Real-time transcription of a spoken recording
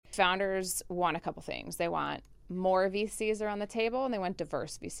Founders want a couple things. They want more VCs around the table, and they want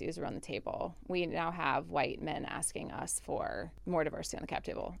diverse VCs around the table. We now have white men asking us for more diversity on the cap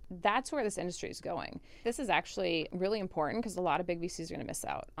table. That's where this industry is going. This is actually really important because a lot of big VCs are going to miss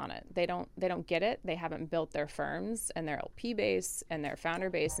out on it. They don't get it. They haven't built their firms and their LP base and their founder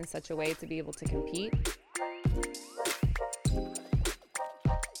base in such a way to be able to compete.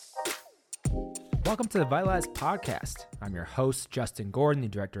 Welcome to the VITALIZE podcast. I'm your host, Justin Gordon, the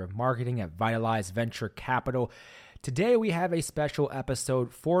Director of Marketing at VITALIZE Venture Capital. Today we have a special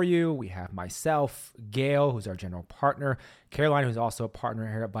episode for you. We have myself, Gail, who's our general partner, Caroline, who's also a partner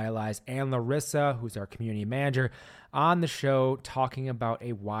here at VITALIZE, and Larissa, who's our community manager, on the show talking about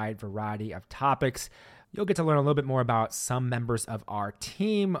a wide variety of topics. You'll get to learn a little bit more about some members of our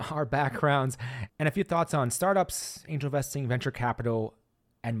team, our backgrounds, and a few thoughts on startups, angel investing, venture capital,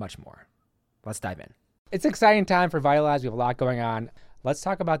 and much more. Let's dive in. It's an exciting time for VITALIZE. We have a lot going on. Let's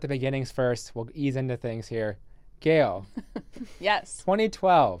talk about the beginnings first. We'll ease into things here. Gail. Yes.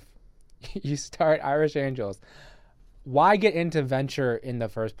 2012, you start Irish Angels. Why get into venture in the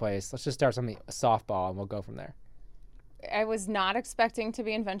first place? Let's just start something, a softball, and we'll go from there. I was not expecting to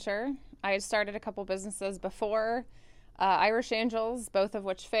be in venture. I had started a couple businesses before Irish Angels, both of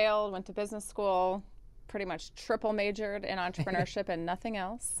which failed, went to business school, pretty much triple majored in entrepreneurship and nothing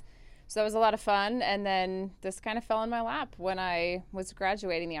else. So that was a lot of fun, and then this kind of fell in my lap when I was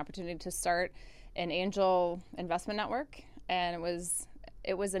graduating, the opportunity to start an angel investment network, and it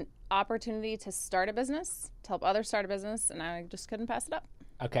was an opportunity to start a business, to help others start a business, and I just couldn't pass it up.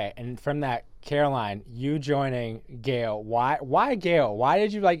 Okay, and from that, Caroline, you joining Gail, why Gail? Why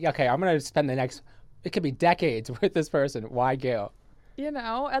did you okay, I'm going to spend the next, it could be decades with this person. Why Gail? You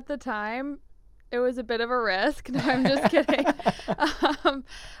know, at the time, it was a bit of a risk. No, I'm just kidding.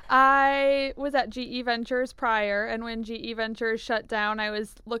 I was at GE Ventures prior, and when GE Ventures shut down, I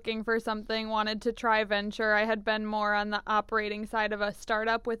was looking for something, wanted to try venture. I had been more on the operating side of a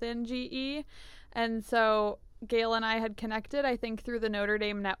startup within GE, and so Gail and I had connected, I think, through the Notre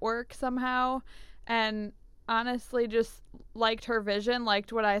Dame network somehow, and honestly just liked her vision,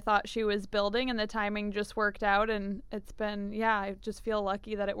 liked what I thought she was building, and the timing just worked out, and it's been, I just feel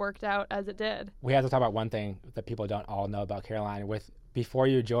lucky that it worked out as it did. We have to talk about one thing that people don't all know about Caroline. Before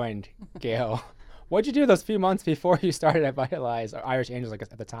you joined Gail, what'd you do those few months before you started at VITALIZE or Irish Angels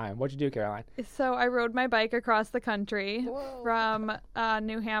at the time? What'd you do, Caroline? So I rode my bike across the country from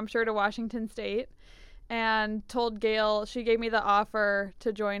New Hampshire to Washington State, and told Gail, she gave me the offer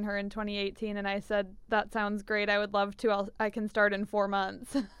to join her in 2018, and I said, that sounds great, I would love to, I can start in 4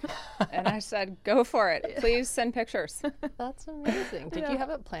 months. And I said, go for it. Please send pictures. That's amazing. Did you have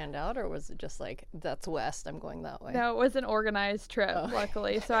it planned out, or was it just like, that's west, I'm going that way? No, it was an organized trip,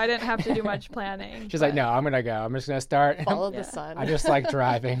 luckily, so I didn't have to do much planning. She's like, no, I'm going to go. I'm just going to start. Follow the sun. I just like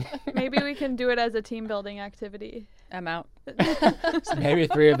driving. Maybe we can do it as a team building activity. I'm out. So maybe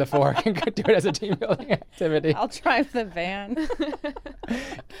 3 of the 4 can do it as a team building activity. I'll drive the van.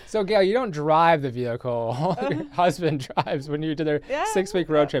 So Gail, you don't drive the vehicle. Your husband drives when you do their 6-week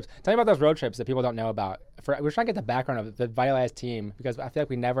road trips. Tell me about those road trips that people don't know about. We're trying to get the background of the VITALIZE team, because I feel like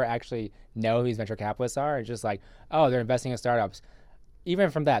we never actually know who these venture capitalists are. It's just like, oh, they're investing in startups. Even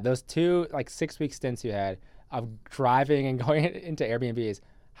from that, those 2 6-week stints you had of driving and going into Airbnbs,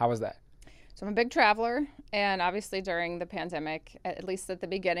 how was that? So I'm a big traveler, and obviously during the pandemic, at least at the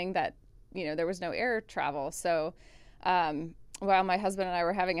beginning, that there was no air travel. So while my husband and I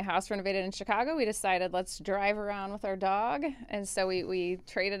were having a house renovated in Chicago, we decided let's drive around with our dog, and so we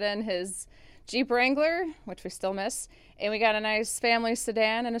traded in his Jeep Wrangler, which we still miss, and we got a nice family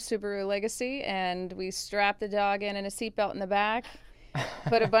sedan and a Subaru Legacy, and we strapped the dog in a seatbelt in the back,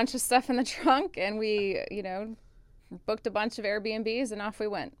 put a bunch of stuff in the trunk, and we booked a bunch of Airbnbs, and off we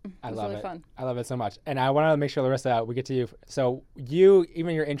went. It was really fun. I love it so much. And I want to make sure, Larissa, we get to you. So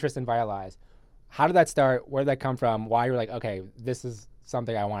even your interest in VITALIZE, how did that start? Where did that come from? Why you were like, okay, this is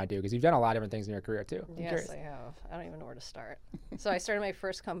something I want to do? Because you've done a lot of different things in your career too. Yes, I have. I don't even know where to start. So I started my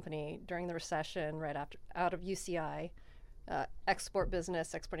first company during the recession, right out of UCI, export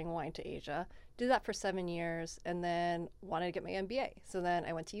business, exporting wine to Asia. Did that for 7 years, and then wanted to get my MBA. So then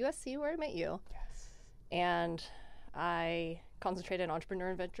I went to USC, where I met you. Yes. And I concentrated on entrepreneur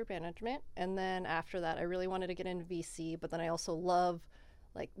and venture management, and then after that I really wanted to get into VC, but then I also love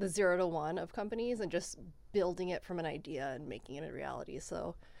the 0 to 1 of companies and just building it from an idea and making it a reality.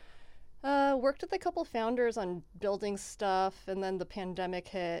 So worked with a couple founders on building stuff, and then the pandemic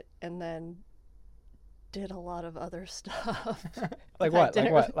hit, and then did a lot of other stuff. Like what?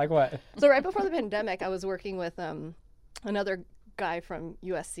 So right before the pandemic, I was working with another guy from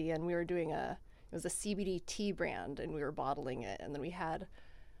USC, and we were doing it was a CBD tea brand, and we were bottling it, and then we had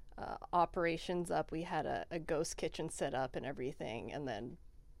operations up. We had a ghost kitchen set up and everything. And then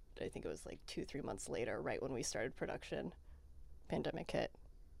I think it was like 2-3 months later, right when we started production, pandemic hit.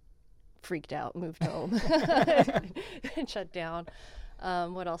 Freaked out, moved home, and shut down.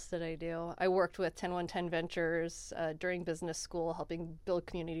 What else did I do? I worked with 10110 Ventures during business school, helping build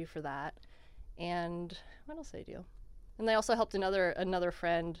community for that. And what else did I do? And I also helped another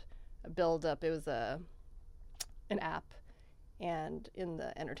friend build up. It was an app, and in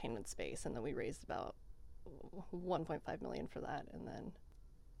the entertainment space. And then we raised about 1.5 million for that. And then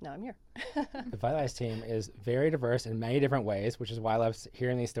now I'm here. The VITALIZE team is very diverse in many different ways, which is why I love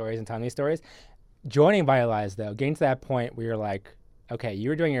hearing these stories and telling these stories. Joining VITALIZE, though, getting to that point where you're like, okay, you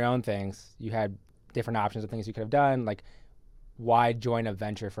were doing your own things. You had different options of things you could have done. Like, why join a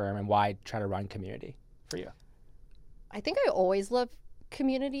venture firm and why try to run community for you? I think I always loved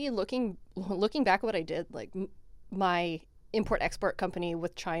community. Looking back at what I did, like my import-export company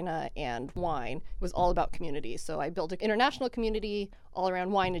with China and wine was all about community. So I built an international community all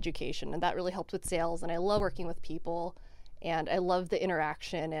around wine education, and that really helped with sales. And I love working with people, and I love the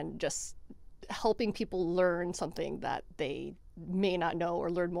interaction and just helping people learn something that they may not know or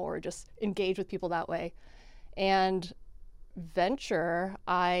learn more, or just engage with people that way. And venture,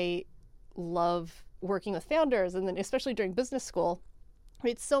 I love working with founders, and then especially during business school,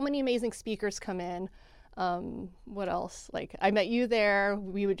 we had so many amazing speakers come in. What else? Like, I met you there.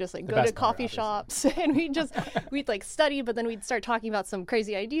 We would just like go to coffee shops and we'd like study, but then we'd start talking about some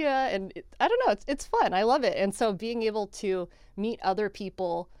crazy idea. And I don't know, it's fun. I love it. And so being able to meet other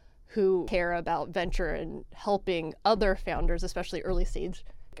people who care about venture and helping other founders, especially early stage.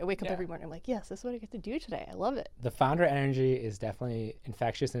 I wake up every morning, I'm like, yes, this is what I get to do today. I love it. The founder energy is definitely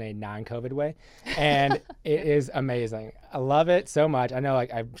infectious in a non-COVID way, and it is amazing. I love it so much. I know,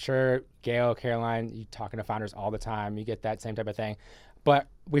 like, I'm sure Gail, Caroline, you talking to founders all the time. You get that same type of thing. But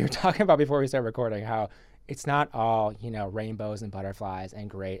we were talking about before we started recording how it's not all, rainbows and butterflies and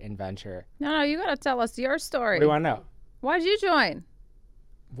great in venture. No, you got to tell us your story. What do you want to know? Why'd you join?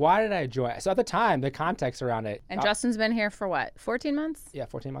 Why did I join? So at the time, the context around it. And Justin's been here for what, 14 months? Yeah,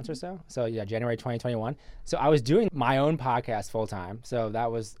 14 months or so. So yeah, January 2021. So I was doing my own podcast full time. So that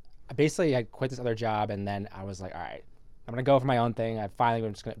was basically, I quit this other job, and then I was like, all right, I'm going to go for my own thing. I'm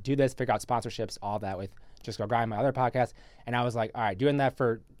just going to do this, figure out sponsorships, all that with Just Go Grind, my other podcast. And I was like, all right, doing that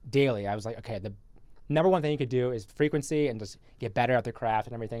for daily. I was like, okay, the number one thing you could do is frequency and just get better at the craft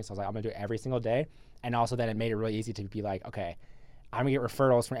and everything. So I was like, I'm going to do it every single day. And also then it made it really easy to be like, okay, I'm going to get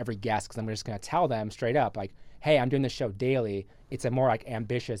referrals from every guest because I'm just going to tell them straight up, like, hey, I'm doing this show daily. It's a more like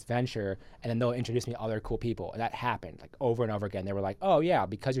ambitious venture. And then they'll introduce me to other cool people. And that happened like over and over again. They were like, oh yeah,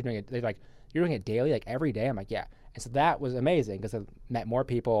 because you're doing it. They're like, you're doing it daily, like every day. I'm like, yeah. And so that was amazing because I met more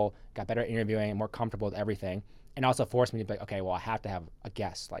people, got better at interviewing, more comfortable with everything. And also forced me to be like, okay, well, I have to have a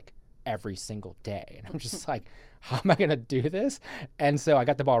guest like every single day. And I'm just like, how am I going to do this? And so I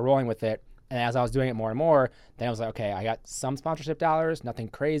got the ball rolling with it. And as I was doing it more and more, then I was like, okay, I got some sponsorship dollars, nothing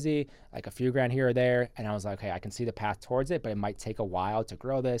crazy, like a few grand here or there. And I was like, okay, I can see the path towards it, but it might take a while to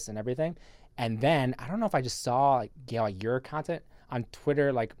grow this and everything. And then I don't know if I just saw like, Gail, like your content on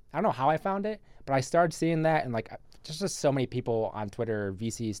Twitter. Like, I don't know how I found it, but I started seeing that, and like just so many people on Twitter,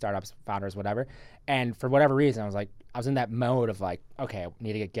 VC, startups, founders, whatever. And for whatever reason, I was in that mode of like, okay, I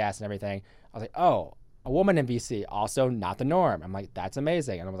need to get guests and everything. I was like, oh, a woman in VC, also not the norm. I'm like, that's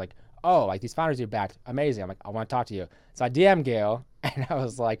amazing. And I was like, oh, like these founders you backed, amazing. I'm like, I want to talk to you. So I DM'd Gail, and I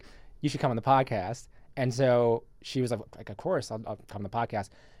was like, you should come on the podcast. And so she was like, of course, I'll come on the podcast.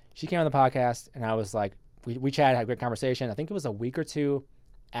 She came on the podcast, and I was like, we chatted, had a great conversation. I think it was a week or two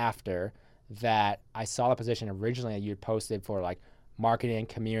after that I saw the position originally that you had posted for like marketing and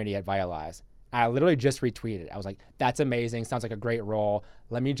community at VITALIZE. I literally just retweeted it. I was like, that's amazing. Sounds like a great role.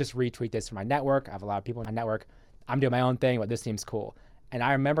 Let me just retweet this for my network. I have a lot of people in my network. I'm doing my own thing, but this seems cool. And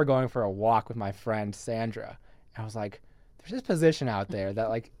I remember going for a walk with my friend Sandra. I was like, there's this position out there that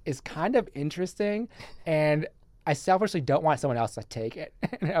like is kind of interesting, and I selfishly don't want someone else to take it.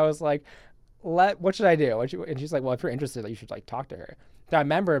 And I was like, what should I do? And she's like, well, if you're interested, you should like talk to her. So I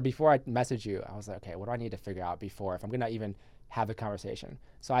remember before I messaged you, I was like, okay, what do I need to figure out before if I'm gonna even have the conversation?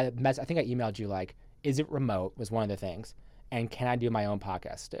 So I think I emailed you like, is it remote was one of the things, and can I do my own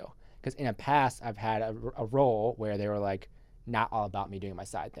podcast still? Because in the past I've had a role where they were like, not all about me doing my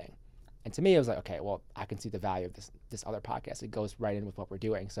side thing. And to me, it was like, okay, well, I can see the value of this other podcast. It goes right in with what we're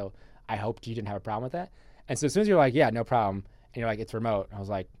doing. So I hoped you didn't have a problem with that. And so as soon as you're like, yeah, no problem, and you're like, it's remote, I was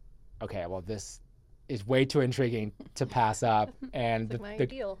like, okay, well, this is way too intriguing to pass up. And it's like my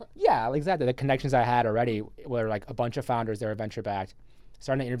ideal. Yeah, exactly. The connections I had already were like a bunch of founders that were venture backed,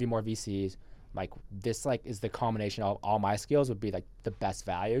 starting to interview more VCs, like this like is the culmination of all my skills would be like the best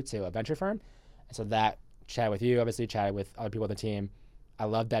value to a venture firm. And so that chatted with you, obviously chatted with other people on the team. I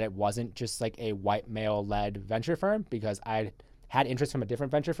love that it wasn't just like a white male led venture firm, because I had interest from a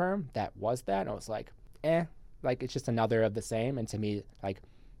different venture firm that was that. And I was like, like it's just another of the same. And to me, like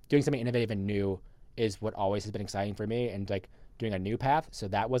doing something innovative and new is what always has been exciting for me, and like doing a new path. So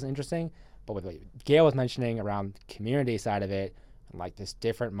that was interesting. But with what Gail was mentioning around the community side of it, and like this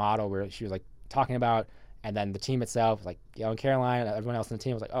different model where she was like talking about, and then the team itself, like Gail and Caroline, everyone else in the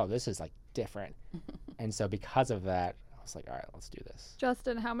team was like, oh, this is like different. And so because of that, I was like, all right, let's do this.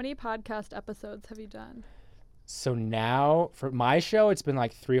 Justin, how many podcast episodes have you done? So now for my show, it's been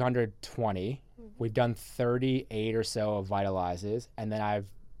like 320. We've done 38 or so of Vitalizes. And then I've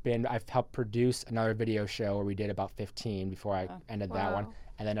helped produce another video show where we did about 15 before I ended that one.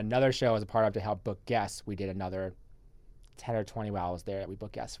 And then another show as a part of to help book guests, we did another 10 or 20 while I was there that we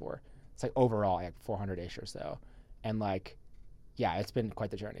booked guests for. It's like overall like 400-ish or so. And like, yeah, it's been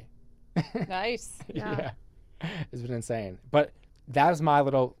quite the journey. Nice. Yeah. It's been insane. But that was my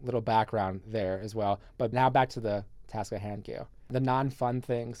little background there as well. But now back to the task at hand, Gail. The non-fun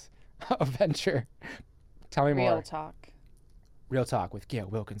things of venture. Tell me more. Real talk with Gail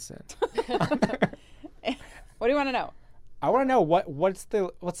Wilkinson. What do you want to know? I want to know let's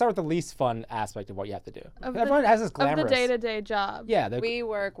start with the least fun aspect of what you have to do. Everyone has this glamorous. Of the day-to-day job. Yeah. We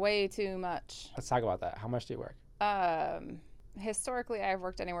work way too much. Let's talk about that. How much do you work? Historically, I've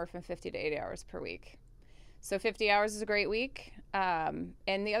worked anywhere from 50 to 80 hours per week. So 50 hours is a great week. And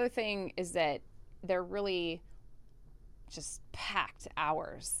the other thing is that they're really just packed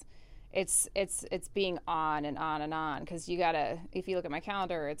hours. It's being on and on and on, because you gotta, if you look at my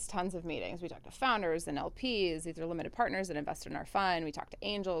calendar, it's tons of meetings. We talk to founders and LPs. These are limited partners that invest in our fund. We talk to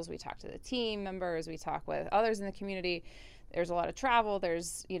angels. We talk to the team members. We talk with others in the community. There's a lot of travel.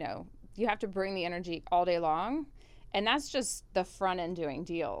 There's, you have to bring the energy all day long. And that's just the front end doing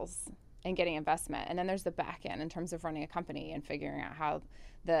deals and getting investment. And then there's the back end in terms of running a company and figuring out how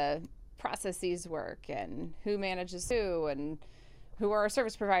the processes work and who manages who and who are our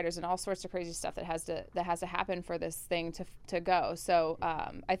service providers and all sorts of crazy stuff that has to happen for this thing to go. So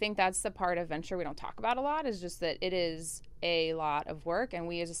I think that's the part of venture we don't talk about a lot, is just that it is a lot of work, and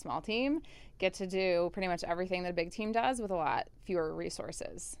we as a small team get to do pretty much everything that a big team does with a lot fewer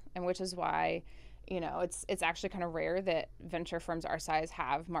resources, and which is why it's actually kind of rare that venture firms our size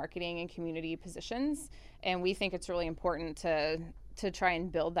have marketing and community positions, and we think it's really important to try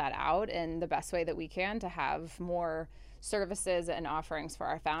and build that out in the best way that we can to have more services and offerings for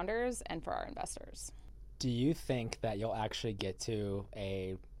our founders and for our investors. Do you think that you'll actually get to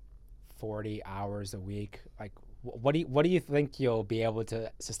a 40 hours a week? Like, what do you think you'll be able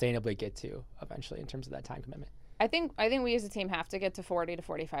to sustainably get to eventually in terms of that time commitment? I think we as a team have to get to 40 to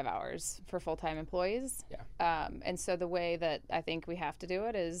 45 hours for full-time employees. Yeah. And so the way that I think we have to do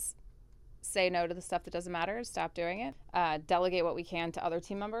it is say no to the stuff that doesn't matter, stop doing it, delegate what we can to other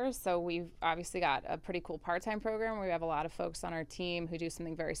team members. So we've obviously got a pretty cool part-time program where we have a lot of folks on our team who do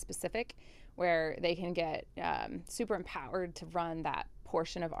something very specific, where they can get super empowered to run that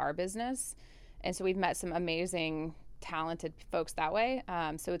portion of our business. And so we've met some amazing, talented folks that way.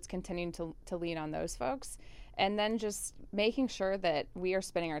 So it's continuing to lean on those folks. And then just making sure that we are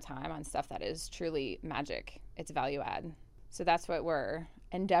spending our time on stuff that is truly magic. It's value add. So that's what we're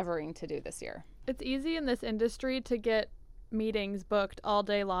endeavoring to do this year. It's easy in this industry to get meetings booked all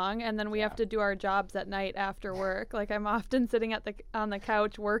day long, and then we have to do our jobs at night after work. Like, I'm often sitting on the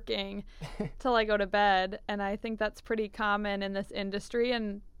couch working till I go to bed, and I think that's pretty common in this industry,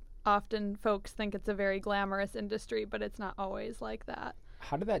 and often folks think it's a very glamorous industry, but it's not always like that.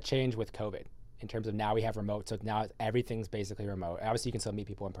 How did that change with COVID in terms of now we have remote, so now everything's basically remote? Obviously you can still meet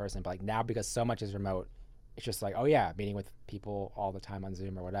people in person, but like now because so much is remote, it's just like, oh yeah, meeting with people all the time on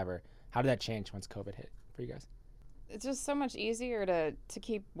Zoom or whatever. How did that change once COVID hit for you guys? It's just so much easier to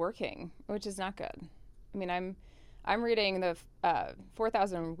keep working, which is not good. I mean, I'm reading the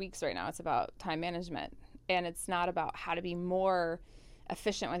 4,000 Weeks right now. It's about time management, and it's not about how to be more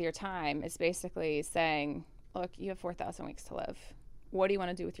efficient with your time. It's basically saying, look, you have 4,000 weeks to live. What do you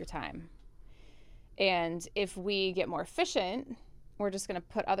want to do with your time? And if we get more efficient, we're just going to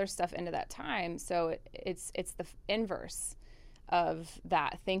put other stuff into that time. So it's the inverse of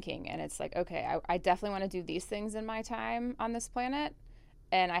that thinking. And it's like, okay, I definitely want to do these things in my time on this planet,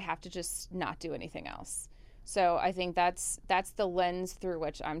 and I have to just not do anything else. So I think that's the lens through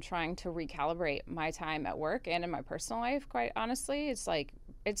which I'm trying to recalibrate my time at work and in my personal life, quite honestly. It's like,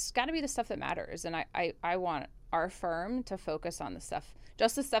 it's got to be the stuff that matters. And I want our firm to focus on the stuff,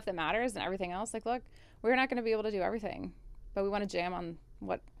 just the stuff that matters, and everything else. Like, look, we're not going to be able to do everything, but we want to jam on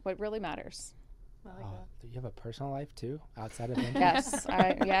what really matters. I like Oh, that. do you have a personal life too outside of venture? Yes,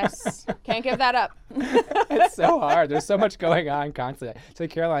 yes. Can't give that up. It's so hard. There's so much going on constantly. To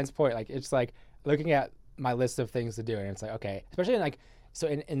Caroline's point, like it's like looking at my list of things to do, and it's like, okay, especially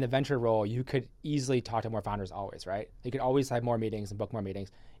in the venture role, you could easily talk to more founders always, right? You could always have more meetings and book more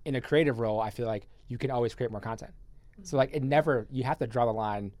meetings. In a creative role, I feel like you can always create more content. So like you have to draw the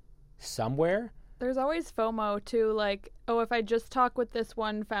line somewhere. There's always FOMO too, like, oh, if I just talk with this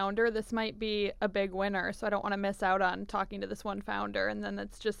one founder, this might be a big winner, so I don't want to miss out on talking to this one founder. And then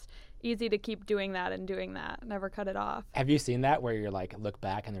it's just easy to keep doing that, never cut it off. Have you seen that where you're like, look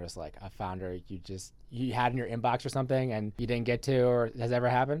back and there's like a founder you had in your inbox or something and you didn't get to, or has that ever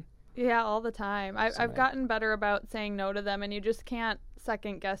happened? Yeah, all the time. I've gotten better about saying no to them, and you just can't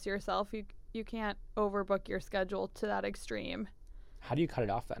second guess yourself. You can't overbook your schedule to that extreme. How do you cut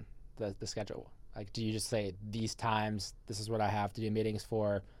it off then, the schedule? Like, do you just say these times, this is what I have to do meetings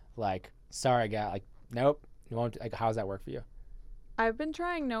for? Like, sorry, nope, you won't. Like, how does that work for you? I've been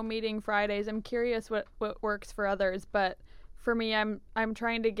trying no meeting Fridays. I'm curious what works for others, but for me, I'm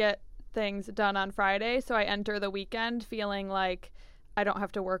trying to get things done on Friday, so I enter the weekend feeling like I don't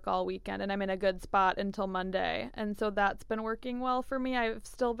have to work all weekend and I'm in a good spot until Monday. And so that's been working well for me. I've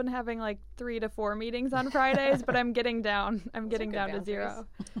still been having like 3 to 4 meetings on Fridays, but I'm getting down. I'm getting down to 0.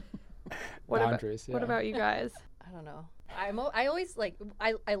 Boundaries. What about you guys? I don't know. I always like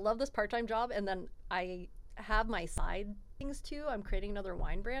I love this part-time job, and then I have my side things too. I'm creating another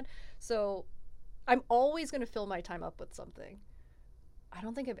wine brand, so I'm always going to fill my time up with something. I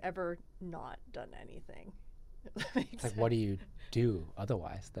don't think I've ever not done anything. It's like, what do you do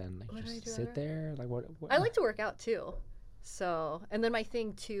otherwise then? Like, What do I just do sit there? Like, what? I like to work out too. So, and then my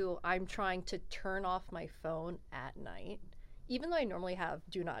thing too, I'm trying to turn off my phone at night. Even though I normally have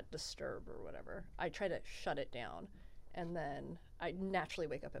do not disturb or whatever, I try to shut it down. And then I naturally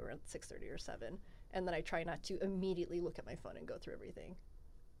wake up at around 6:30 or 7. And then I try not to immediately look at my phone and go through everything.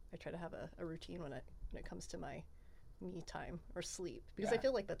 I try to have a routine when it comes to my me time or sleep. Because I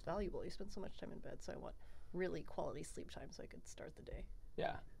feel like that's valuable. You spend so much time in bed, so I want really quality sleep time so I could start the day.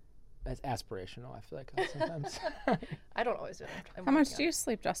 Yeah. That's aspirational, I feel like sometimes. I don't always do it. How much do you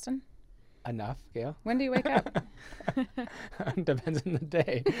sleep, Justin? Enough, Gail? When do you wake up? Depends on the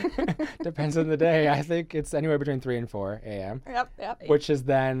day. Depends on the day. I think it's anywhere between 3 and 4 a.m. Yep. Which is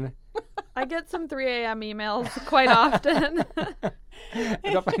then... I get some 3 a.m. emails quite often. I'm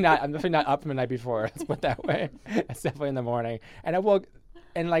definitely not up from the night before. Let's put it that way. It's definitely in the morning. And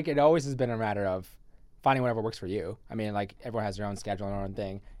it always has been a matter of finding whatever works for you. I mean, like, everyone has their own schedule and their own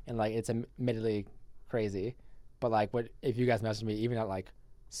thing. And, like, it's admittedly crazy. But, like, if you guys message me, even at, like,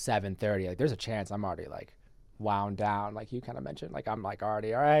 7:30, like, there's a chance I'm already, like, wound down, like you kind of mentioned. Like, I'm, like,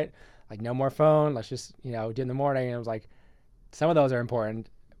 already, all right, like, no more phone. Let's just, do it in the morning. And it was, like, some of those are important.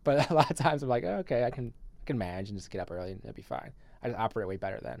 But a lot of times I'm like, oh, okay, I can manage and just get up early and it'll be fine. I just operate way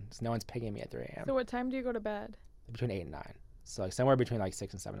better then. So no one's pinging me at 3 a.m. So what time do you go to bed? Between 8 and 9. So, like, somewhere between, like,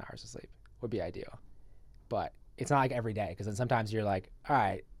 6 and 7 hours of sleep would be ideal. But it's not like every day, because then sometimes you're like, all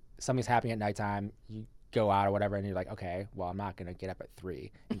right, something's happening at nighttime, you go out or whatever, and you're like, okay, well, I'm not going to get up at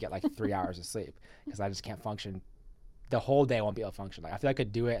 3 and get like 3 hours of sleep, because I just can't function. The whole day I won't be able to function. Like, I feel like I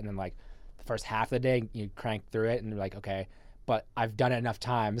could do it, and then, like, the first half of the day, you crank through it, and you're like, okay, but I've done it enough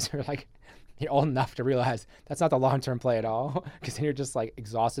times. You're like, you're old enough to realize that's not the long-term play at all, because then you're just, like,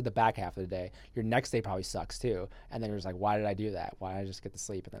 exhausted the back half of the day. Your next day probably sucks too, and then you're just like, why did I do that? Why did I just get to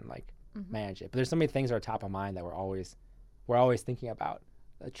sleep and then, like, manage it? But there's so many things that are top of mind that we're always thinking about,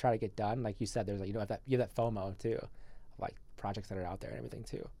 try to get done. Like you said, there's, like, you have that FOMO too, like projects that are out there and everything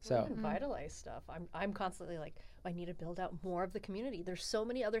too. So VITALIZE stuff. I'm constantly like, I need to build out more of the community. There's so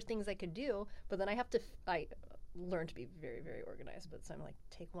many other things I could do, but then I learn to be very, very organized. But so I'm like,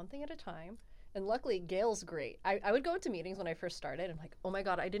 take one thing at a time. And luckily, Gail's great. I would go into meetings when I first started. I'm like, oh my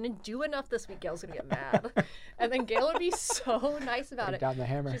God, I didn't do enough this week. Gail's going to get mad. And then Gail would be so nice about it. Down the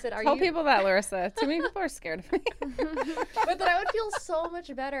hammer. She said, Tell people that, Larissa. Too many people are scared of me. But then I would feel so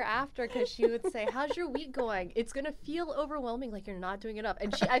much better after, because she would say, how's your week going? It's going to feel overwhelming, like you're not doing enough.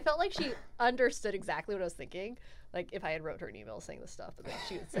 And I felt like she understood exactly what I was thinking. Like, if I had wrote her an email saying this stuff, and then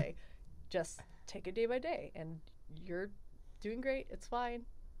she would say, just take it day by day, and you're doing great. It's fine.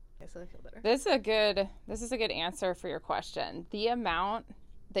 So I feel better. This is a good answer for your question. The amount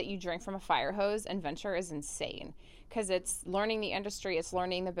that you drink from a fire hose in venture is insane, because it's learning the industry, it's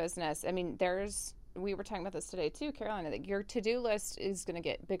learning the business. I mean, we were talking about this today too, Carolina, that your to-do list is going to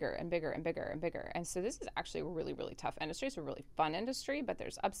get bigger and bigger and bigger and bigger. And so this is actually a really, really tough industry. It's a really fun industry, but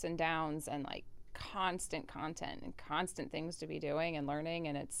there's ups and downs and, like, constant content and constant things to be doing and learning.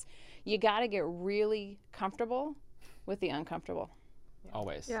 And you got to get really comfortable with the uncomfortable.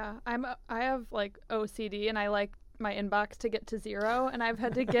 always. Yeah, I have like OCD, and I like my inbox to get to 0, and I've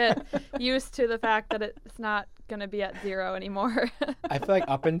had to get used to the fact that it's not going to be at 0 anymore. I feel like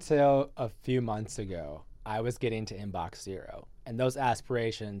up until a few months ago, I was getting to inbox 0, and those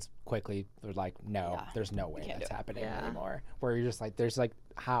aspirations quickly were like, no, there's no way that's happening anymore. Where you're just like, there's like,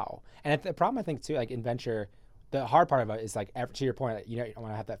 how? And the problem I think too, like in venture, the hard part of it is like, to your point, you don't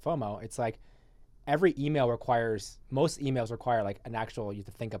want to have that FOMO. It's like most emails require like an actual, you have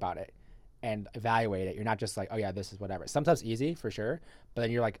to think about it and evaluate it. You're not just like, oh yeah, this is whatever. Sometimes easy for sure, but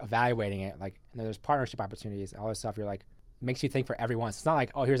then you're like evaluating it, like, and then there's partnership opportunities, all this stuff. You're like, it makes you think for every once. It's not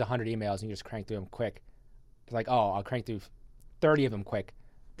like, oh, here's 100 emails and you just crank through them quick. It's like, oh, I'll crank through 30 of them quick.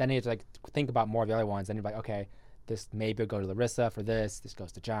 Then you have to like think about more of the other ones. Then you're like, okay, this maybe will go to Larissa for this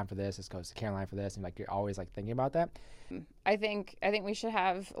goes to John for this goes to Caroline for this, and like you're always like thinking about that. I think we should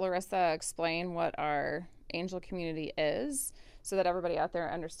have Larissa explain what our angel community is, so that everybody out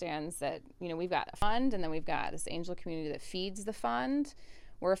there understands that, we've got a fund, and then we've got this angel community that feeds the fund.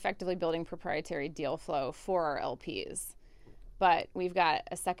 We're effectively building proprietary deal flow for our LPs. But we've got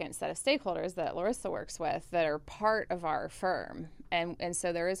a second set of stakeholders that Larissa works with that are part of our firm. And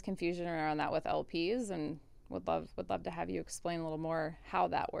so there is confusion around that with LPs, and would love to have you explain a little more how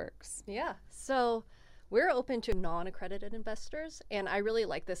that works. Yeah. So we're open to non-accredited investors, and I really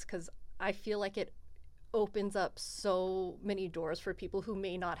like this because I feel like it opens up so many doors for people who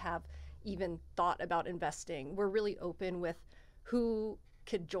may not have even thought about investing. We're really open with who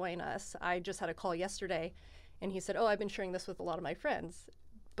could join us. I just had a call yesterday, and he said, oh, I've been sharing this with a lot of my friends,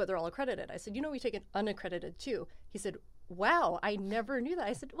 but they're all accredited. I said, we take an unaccredited too. He said, wow, I never knew that.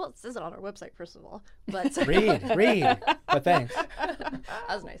 I said, well, it says it on our website, first of all. But read. But thanks. That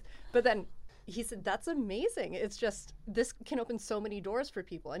was nice. But then he said, that's amazing. It's just, this can open so many doors for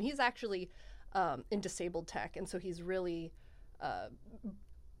people. And he's actually in disabled tech. And so he's really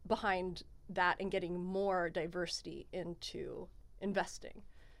behind that and getting more diversity into investing.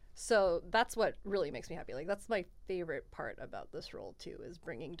 So that's what really makes me happy. Like, that's my favorite part about this role too, is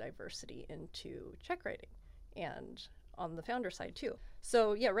bringing diversity into check writing and on the founder side too.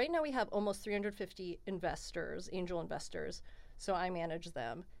 So yeah, right now we have almost 350 investors, angel investors. So I manage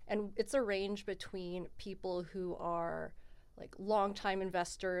them. And it's a range between people who are like longtime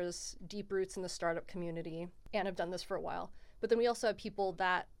investors, deep roots in the startup community, and have done this for a while. But then we also have people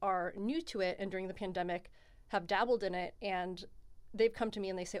that are new to it and during the pandemic have dabbled in it, and they've come to me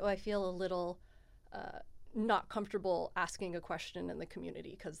and they say, oh, I feel a little not comfortable asking a question in the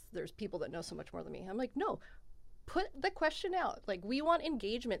community because there's people that know so much more than me. I'm like, no, put the question out. Like, we want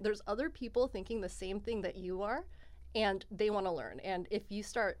engagement. There's other people thinking the same thing that you are, and they want to learn. And if you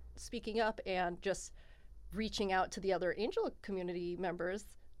start speaking up and just reaching out to the other angel community members,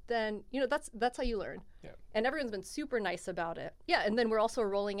 then, that's how you learn. Yeah. And everyone's been super nice about it. Yeah, and then we're also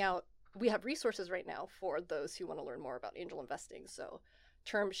rolling out, we have resources right now for those who want to learn more about angel investing. So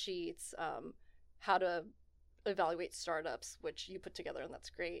term sheets, how to evaluate startups, which you put together, and that's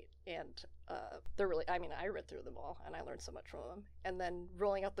great. And they're really, I read through them all and I learned so much from them. And then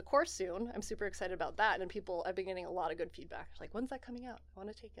rolling out the course soon. I'm super excited about that. And I've been getting a lot of good feedback. Like, when's that coming out? I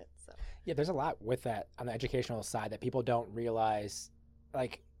want to take it. So yeah, there's a lot with that on the educational side that people don't realize.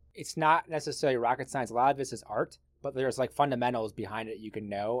 Like, it's not necessarily rocket science. A lot of this is art, but there's like fundamentals behind it you can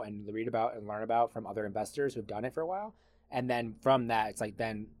know and read about and learn about from other investors who've done it for a while. And then from that, it's like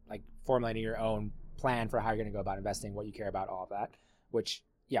then like formulating your own plan for how you're going to go about investing, what you care about, all of that, which,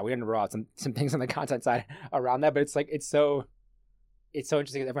 yeah, we didn't roll out some things on the content side around that, but it's like, it's so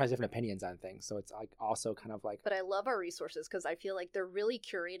interesting. Everyone has different opinions on things. So it's like also kind of like, but I love our resources because I feel like they're really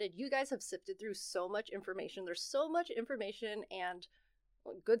curated. You guys have sifted through so much information. There's so much information and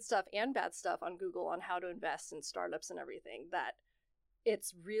good stuff and bad stuff on Google on how to invest in startups and everything that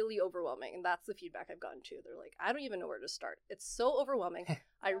it's really overwhelming. And that's the feedback I've gotten too. They're like, I don't even know where to start. It's so overwhelming.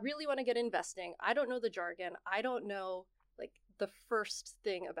 I really want to get investing. I don't know the jargon. I don't know like the first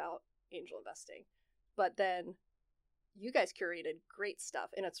thing about angel investing. But then you guys curated great stuff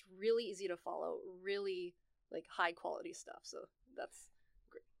and it's really easy to follow, really like high quality stuff. So that's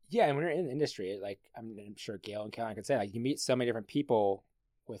great. Yeah. And when you're in the industry, like I'm sure Gail and Caroline could say, like you meet so many different people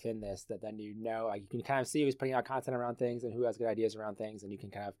within this that then like you can kind of see who's putting out content around things and who has good ideas around things, and you can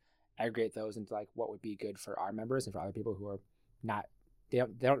kind of aggregate those into like what would be good for our members and for other people who are not, they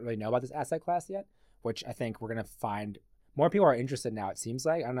don't really know about this asset class yet, which I think we're going to find more people are interested now. It seems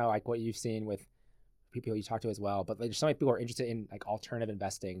like, I don't know, like what you've seen with people you talk to as well, but like, there's so many people who are interested in like alternative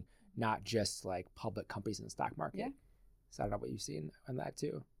investing, not just like public companies in the stock market. Yeah. So I don't know what you've seen on that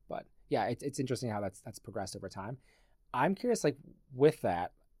too, but yeah, it's interesting how that's progressed over time. I'm curious, like with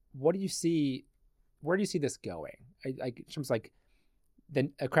that, what do you see? Where do you see this going? Like in terms of like the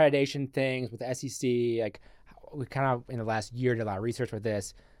accreditation things with the SEC, like we kind of in the last year did a lot of research with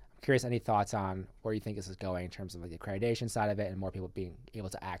this. I'm curious, any thoughts on where you think this is going in terms of like the accreditation side of it and more people being able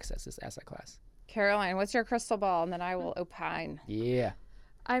to access this asset class? Caroline, what's your crystal ball? And then I will opine. Yeah.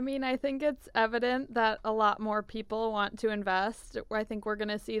 I mean, I think it's evident that a lot more people want to invest. I think we're going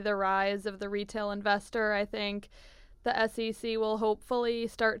to see the rise of the retail investor. I think the SEC will hopefully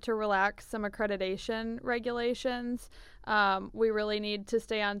start to relax some accreditation regulations. We really need to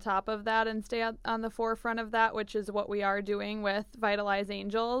stay on top of that and stay on the forefront of that, which is what we are doing with VITALIZE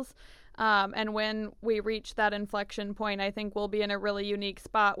Angels. And when we reach that inflection point, I think we'll be in a really unique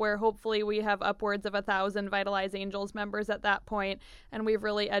spot where hopefully we have upwards of 1,000 VITALIZE Angels members at that point, and we've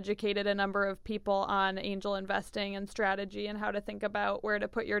really educated a number of people on angel investing and strategy and how to think about where to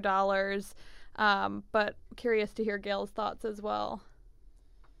put your dollars. But curious to hear Gail's thoughts as well.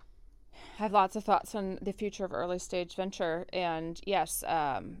 I have lots of thoughts on the future of early stage venture. And yes,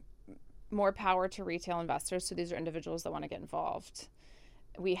 more power to retail investors. So these are individuals that want to get involved.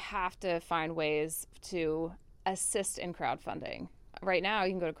 We have to find ways to assist in crowdfunding. Right now,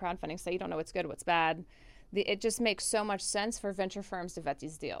 you can go to crowdfunding, say you don't know what's good, what's bad. It just makes so much sense for venture firms to vet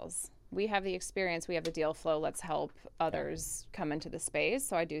these deals. We have the experience, we have the deal flow, let's help others come into the space.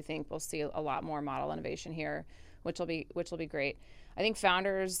 So I do think we'll see a lot more model innovation here, which will be great. I think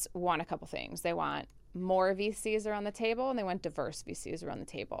founders want a couple things. They want more VCs around the table, and they want diverse VCs around the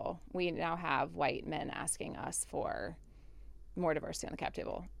table. We now have white men asking us for more diversity on the cap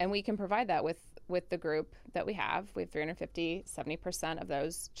table, and we can provide that with the group that we have. We have 350, 70% of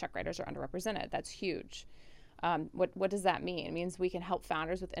those check writers are underrepresented. That's huge. What does that mean? It means we can help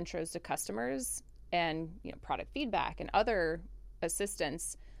founders with intros to customers and product feedback and other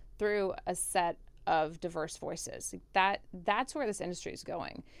assistance through a set of diverse voices. That's where this industry is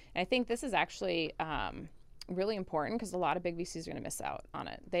going, and I think this is actually really important because a lot of big VCs are going to miss out on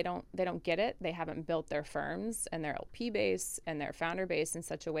it. They don't get it. They haven't built their firms and their LP base and their founder base in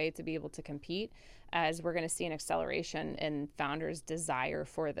such a way to be able to compete, as we're going to see an acceleration in founders' desire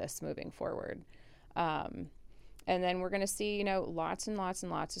for this moving forward. And then we're going to see, lots and lots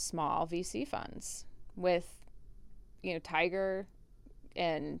and lots of small VC funds with, Tiger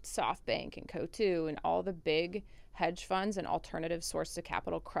and SoftBank and Co2 and all the big hedge funds and alternative sources of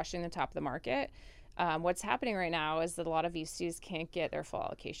capital crushing the top of the market. What's happening right now is that a lot of VCs can't get their full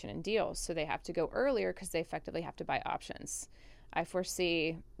allocation in deals, so they have to go earlier because they effectively have to buy options. I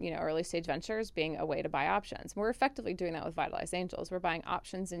foresee, early stage ventures being a way to buy options. We're effectively doing that with VITALIZE Angels. We're buying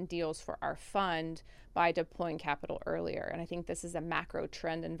options in deals for our fund by deploying capital earlier. And I think this is a macro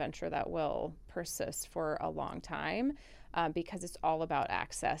trend in venture that will persist for a long time because it's all about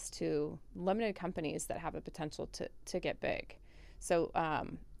access to limited companies that have the potential to get big. So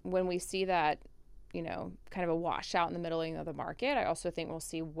when we see that, kind of a washout in the middle of the market, I also think we'll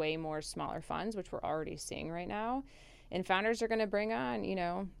see way more smaller funds, which we're already seeing right now. And founders are going to bring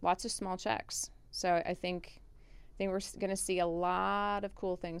on, lots of small checks. So I think we're going to see a lot of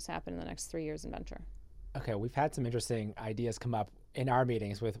cool things happen in the next 3 years in venture. Okay, we've had some interesting ideas come up in our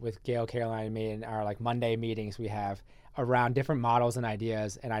meetings with Gail, Caroline, and me, in our Monday meetings we have around different models and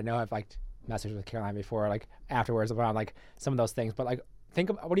ideas. And I know I've messaged with Caroline before, afterwards around some of those things. But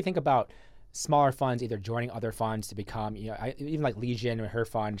what do you think about smaller funds either joining other funds to become, even Legion, her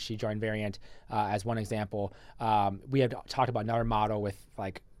fund, she joined Variant as one example. We have talked about another model with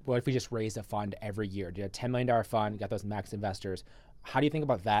what if we just raised a fund every year? Do a $10 million fund, got those max investors. How do you think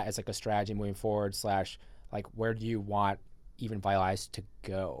about that as a strategy moving forward / where do you want even VITALIZE to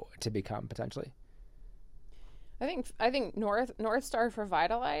go to become potentially? I think North Star for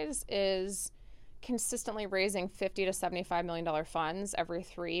VITALIZE is consistently raising $50 to $75 million funds every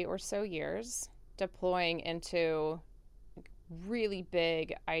 3 or so years, deploying into really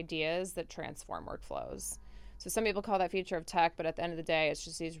big ideas that transform workflows. So some people call that future of tech, but at the end of the day, it's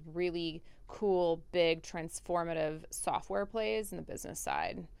just these really cool, big, transformative software plays in the business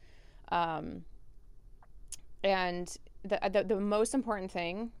side. And the most important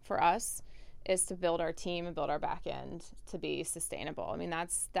thing for us is to build our team and build our back end to be sustainable. I mean,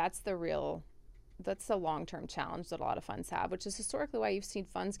 that's the long-term challenge that a lot of funds have, which is historically why you've seen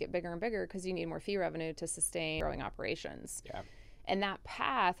funds get bigger and bigger, because you need more fee revenue to sustain growing operations. Yeah. And that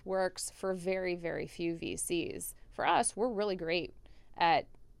path works for very, very few VCs. For us, we're really great at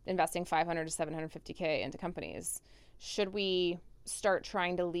investing $500 to $750K into companies. Should we start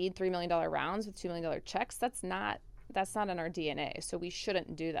trying to lead $3 million rounds with $2 million checks? That's not in our DNA. So we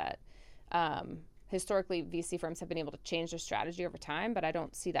shouldn't do that. Historically, VC firms have been able to change their strategy over time, but I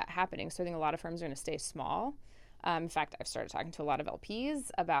don't see that happening. So I think a lot of firms are going to stay small. In fact, I've started talking to a lot of LPs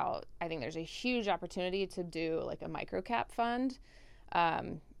about, I think there's a huge opportunity to do a micro cap fund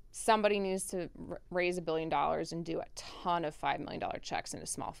Somebody needs to raise $1 billion and do a ton of $5 million checks into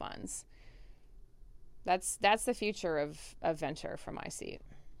small funds. That's the future of venture from my seat.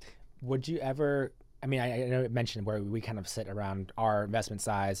 Would you ever, I mean, I know it mentioned where we kind of sit around our investment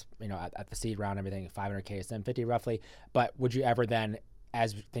size, at the seed round, everything, 500K to 750 roughly. But would you ever then,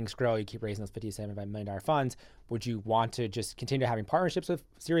 as things grow, you keep raising those $50 to $75 million funds, would you want to just continue having partnerships with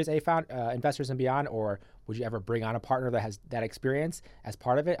Series A investors and beyond, or would you ever bring on a partner that has that experience as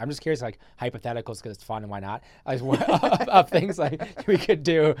part of it? I'm just curious, like hypotheticals, because it's fun and why not, of things like we could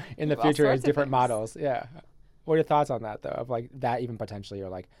do in the future as different models. Yeah. What are your thoughts on that, though, of like that even potentially, or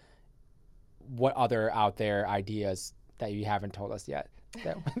like what other out there ideas that you haven't told us yet?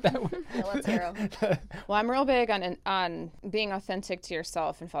 Let's hear 'em. Well, I'm real big on being authentic to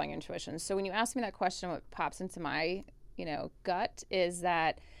yourself and following your intuition. So when you ask me that question, what pops into my gut is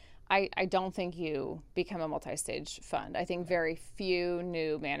that I don't think you become a multi-stage fund. I think very few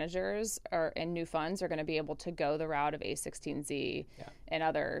new managers and new funds are going to be able to go the route of A16Z and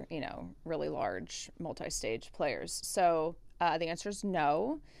other really large multi-stage players. So the answer is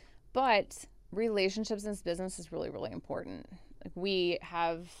no, but relationships in this business is really, really important. Like, we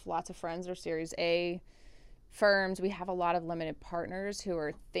have lots of friends that are Series A firms. We have a lot of limited partners who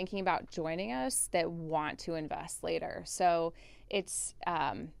are thinking about joining us that want to invest later. So it's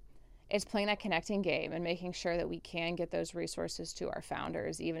playing that connecting game and making sure that we can get those resources to our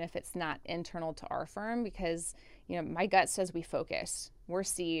founders, even if it's not internal to our firm, because my gut says we focus. We're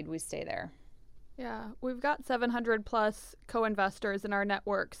seed, we stay there. Yeah, we've got 700 plus co-investors in our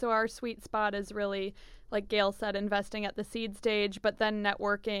network. So our sweet spot is really, like Gail said, investing at the seed stage, but then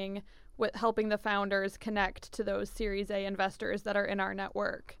networking with helping the founders connect to those Series A investors that are in our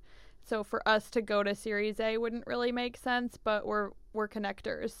network. So for us to go to Series A wouldn't really make sense, but we're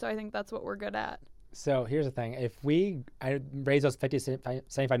connectors. So I think that's what we're good at. So here's the thing. If I raise those $50,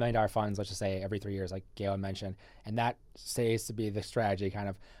 $75 million funds, let's just say every 3 years, like Gail mentioned, and that stays to be the strategy kind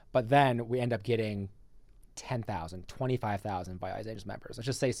of, but then we end up getting 10,000, 25,000 VITALIZE Angels members. Let's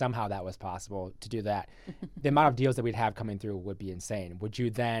just say somehow that was possible to do that. The amount of deals that we'd have coming through would be insane.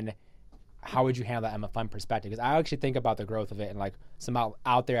 How would you handle that from a fund perspective? Because I actually think about the growth of it and like some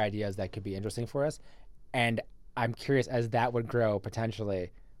out there ideas that could be interesting for us. And I'm curious, as that would grow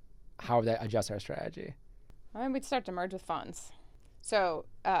potentially, how would that adjust our strategy? I mean, we'd start to merge with funds. So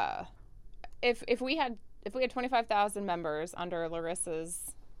if we had 25,000 members under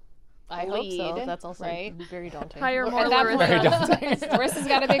Larissa's I lead, hope so. That's also right? very daunting. Hire more At that point, Very daunting. Larissa's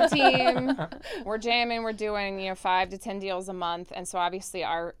got a big team. We're jamming. We're doing 5 to 10 deals a month, and so obviously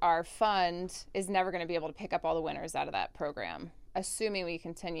our fund is never going to be able to pick up all the winners out of that program, assuming we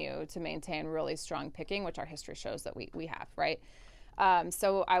continue to maintain really strong picking, which our history shows that we have, right?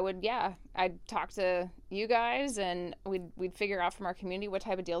 So I'd talk to you guys, and we'd figure out from our community what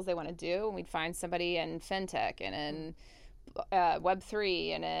type of deals they want to do, and we'd find somebody in fintech and in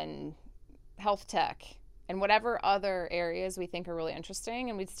Web3 and in health tech and whatever other areas we think are really interesting,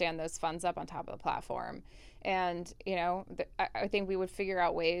 and we'd stand those funds up on top of the platform. And I think we would figure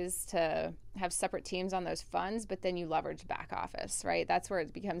out ways to have separate teams on those funds, but then you leverage back office, right? That's where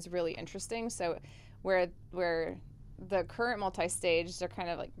it becomes really interesting. So where the current multi-stage, they're kind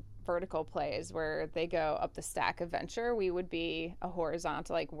of like vertical plays where they go up the stack of venture, we would be a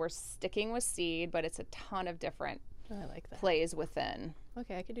horizontal, like we're sticking with seed, but it's a ton of different I like that. plays within.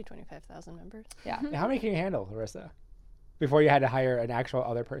 Okay, I could do 25,000 members. Yeah. How many can you handle, Larissa, before you had to hire an actual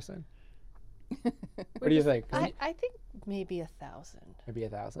other person? What do you think? I think maybe 1,000. Maybe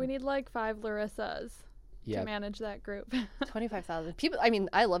 1,000. We need like 5 Larissas to manage that group. 25,000 people. I mean,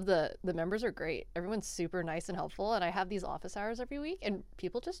 I love the members are great. Everyone's super nice and helpful, and I have these office hours every week, and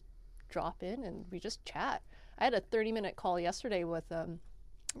people just drop in and we just chat. I had a 30-minute call yesterday with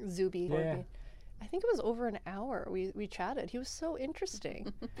Zuby. Yeah. I think it was over an hour. We chatted. He was so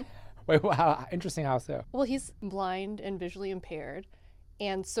interesting. Wait, wow, interesting. How so? Well, he's blind and visually impaired,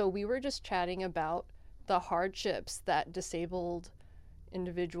 and so we were just chatting about the hardships that disabled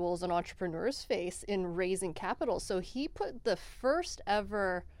individuals and entrepreneurs face in raising capital. So he put the first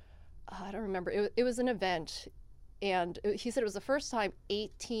ever, I don't remember, it was an event, and he said it was the first time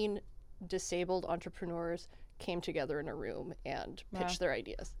 18 disabled entrepreneurs came together in a room and pitched their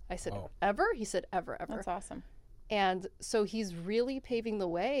ideas. I said, ever? He said, ever. That's awesome. And so he's really paving the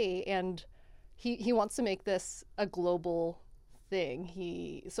way, and he wants to make this a global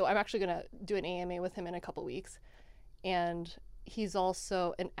thing. So I'm actually going to do an AMA with him in a couple weeks. And he's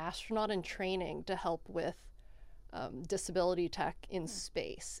also an astronaut in training to help with disability tech in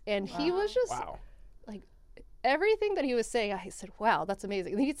space. And he was just like, everything that he was saying, I said, wow, that's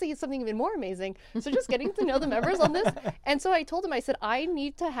amazing. And he'd say something even more amazing. So just getting to know the members on this. And so I told him, I said, I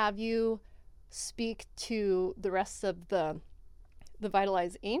need to have you speak to the rest of the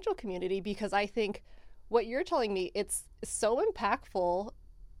VITALIZE Angel community, because I think what you're telling me, it's so impactful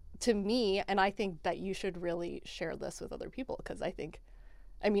to me. And I think that you should really share this with other people, because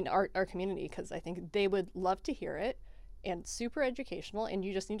our community, because I think they would love to hear it, and super educational. And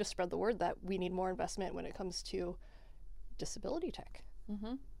you just need to spread the word that we need more investment when it comes to disability tech.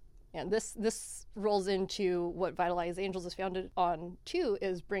 Mm-hmm. And this rolls into what VITALIZE Angels is founded on too,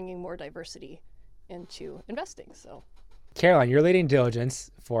 is bringing more diversity into investing. So, Caroline, you're leading diligence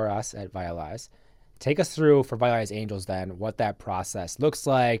for us at VITALIZE. Take us through for VITALIZE Angels then what that process looks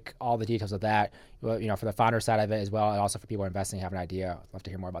like, all the details of that. For the founder side of it as well, and also for people investing, have an idea. I'd love to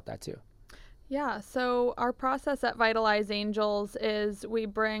hear more about that too. Yeah, so our process at VITALIZE Angels is we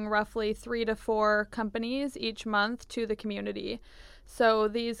bring roughly 3 to 4 companies each month to the community. So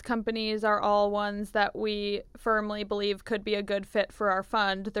these companies are all ones that we firmly believe could be a good fit for our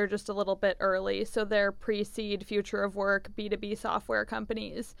fund. They're just a little bit early. So they're pre-seed, future of work, B2B software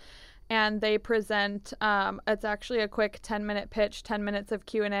companies. And they present, it's actually a quick 10-minute pitch, 10 minutes of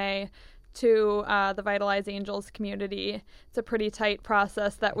Q&A to the VITALIZE Angels community. It's a pretty tight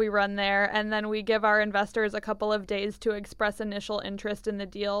process that we run there. And then we give our investors a couple of days to express initial interest in the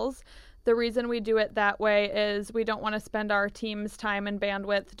deals. The reason we do it that way is we don't want to spend our team's time and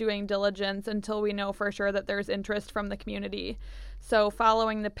bandwidth doing diligence until we know for sure that there's interest from the community. So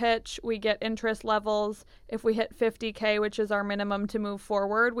following the pitch, we get interest levels. If we hit 50K, which is our minimum to move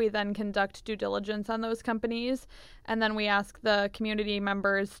forward, we then conduct due diligence on those companies. And then we ask the community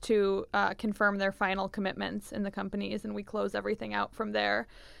members to confirm their final commitments in the companies, and we close everything out from there.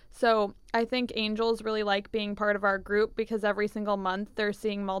 So I think angels really like being part of our group because every single month they're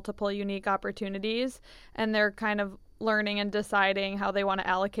seeing multiple unique opportunities, and they're kind of learning and deciding how they want to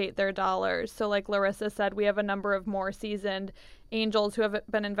allocate their dollars. So like Larissa said, we have a number of more seasoned angels who have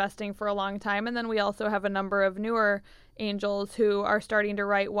been investing for a long time. And then we also have a number of newer angels who are starting to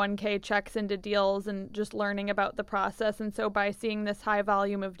write 1K checks into deals and just learning about the process. And so by seeing this high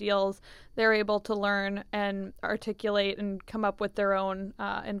volume of deals, they're able to learn and articulate and come up with their own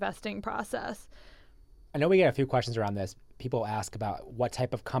investing process. I know we get a few questions around this. People ask about what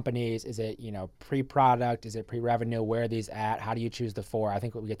type of companies. Is it, pre-product? Is it pre-revenue? Where are these at? How do you choose the 4? I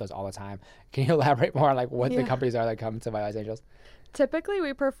think we get those all the time. Can you elaborate more on what the companies are that come to VITALIZE Angels? Typically,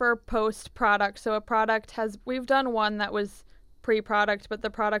 we prefer post-product. So a product we've done one that was pre-product, but the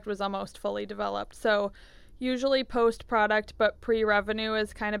product was almost fully developed. So usually post-product, but pre-revenue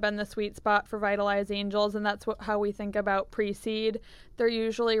has kind of been the sweet spot for VITALIZE Angels, and that's how we think about pre-seed. They're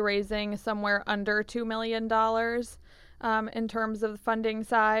usually raising somewhere under $2 million in terms of funding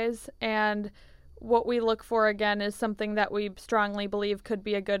size, and what we look for again is something that we strongly believe could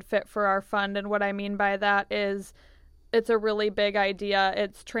be a good fit for our fund. And what I mean by that is it's a really big idea.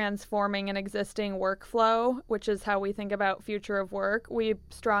 It's transforming an existing workflow, which is how we think about future of work. We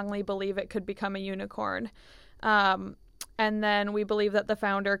strongly believe it could become a unicorn. And then we believe that the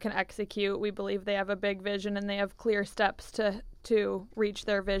founder can execute. We believe they have a big vision and they have clear steps to reach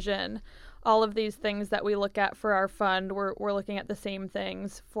their vision. All of these things that we look at for our fund, we're looking at the same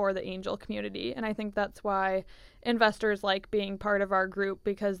things for the angel community. And I think that's why investors like being part of our group,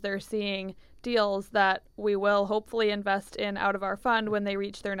 because they're seeing deals that we will hopefully invest in out of our fund when they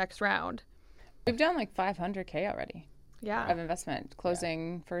reach their next round. We've done like 500K already. Yeah. Of investment,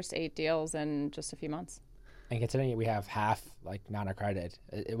 closing first 8 deals in just a few months. And considering we have half non-accredited,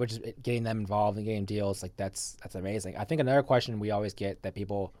 which is getting them involved in getting deals, that's amazing. I think another question we always get that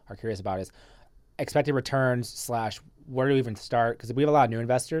people are curious about is expected returns / where do we even start? Because we have a lot of new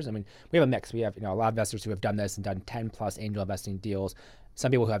investors. I mean, we have a mix. We have a lot of investors who have done this and done 10 plus angel investing deals.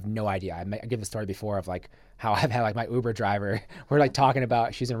 Some people who have no idea. I give the story before of how I've had my Uber driver. We're talking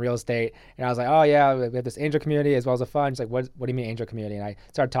about she's in real estate, and I was like, oh yeah, we have this angel community as well as a fund. She's like, what do you mean angel community? And I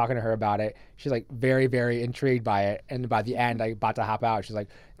started talking to her about it. She's very, very intrigued by it. And by the end, about to hop out. She's like,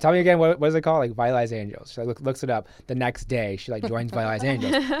 tell me again, what is it called? VITALIZE Angels. She looks it up. The next day, she joins VITALIZE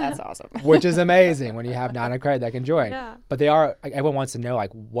Angels. That's awesome. Which is amazing when you have non-accredited that can join. Yeah. But they are, everyone wants to know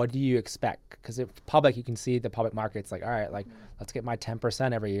what do you expect? Because if public, you can see the public market's all right, let's get my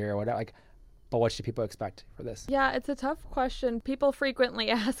 10% every year or whatever. But what should people expect for this? Yeah, it's a tough question. People frequently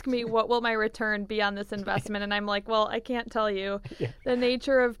ask me, what will my return be on this investment? And I'm like, well, I can't tell you. Yeah. The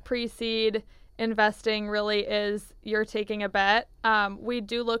nature of pre-seed investing really is you're taking a bet. We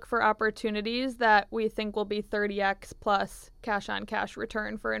do look for opportunities that we think will be 30x plus cash on cash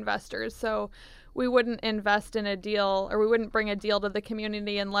return for investors. So we wouldn't invest in a deal, or we wouldn't bring a deal to the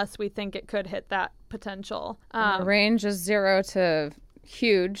community unless we think it could hit that potential. The range is 0 to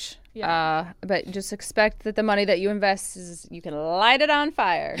huge. Yeah. But just expect that the money that you invest is, you can light it on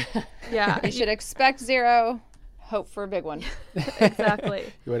fire. Yeah. You should expect 0, hope for a big one. Exactly.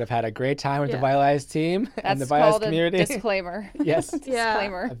 You would have had a great time with Yeah. the Vitalize team and the That's Vitalize called community. a disclaimer. Yes. Yeah.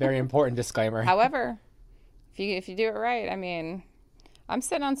 Disclaimer. A very important disclaimer. However, if you do it right, I mean, I'm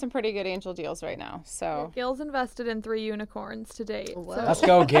sitting on some pretty good angel deals right now. So Gail's invested in 3 unicorns to date. Whoa. So Let's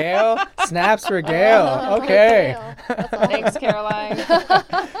go, Gail. Snaps for Gail. Okay. That's awesome. thanks, Caroline.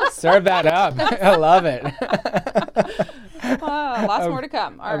 Serve that up. I love it. Lots more to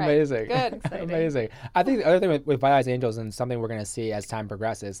come. All right. Amazing. Good. Amazing. I think the other thing with Vitalize Angels, and something we're going to see as time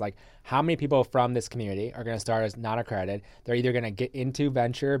progresses, like how many people from this community are going to start as non-accredited. They're either going to get into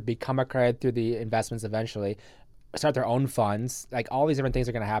venture, become accredited through the investments eventually, start their own funds. Like all these different things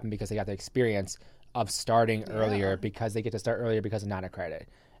are going to happen because they got the experience of starting earlier, because they get to start earlier because of non-accredited.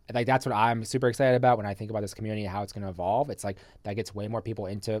 And like that's what I'm super excited about when I think about this community and how it's going to evolve. It's like that gets way more people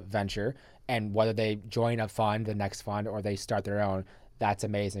into venture, and whether they join a fund, the next fund, or they start their own, that's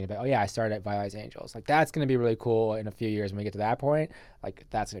amazing. But oh yeah, I started at Vitalize Angels. Like that's going to be really cool in a few years when we get to that point. Like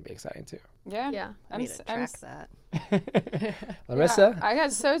that's going to be exciting too. Yeah. Yeah. I need to track that. Larissa? I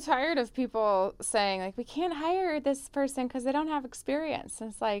got so tired of people saying, like, we can't hire this person because they don't have experience. And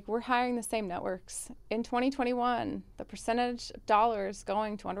it's like, we're hiring the same networks. In 2021, the percentage of dollars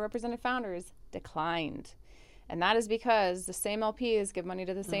going to underrepresented founders declined. And that is because the same LPs give money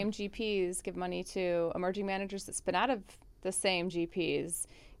to the same GPs, give money to emerging managers that spin out of the same GPs,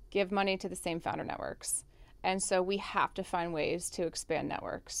 give money to the same founder networks. And so we have to find ways to expand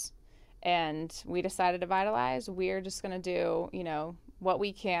networks. And we decided to Vitalize. We're just going to do, what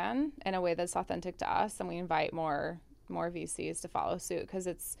we can in a way that's authentic to us. And we invite more VCs to follow suit, because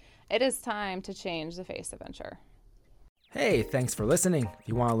it is time to change the face of venture. Hey, thanks for listening. If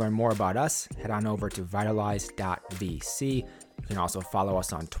you want to learn more about us, head on over to vitalize.vc. You can also follow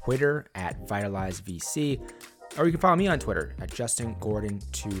us on Twitter at VitalizeVC, or you can follow me on Twitter at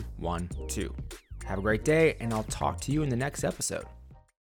JustinGordon212. Have a great day, and I'll talk to you in the next episode.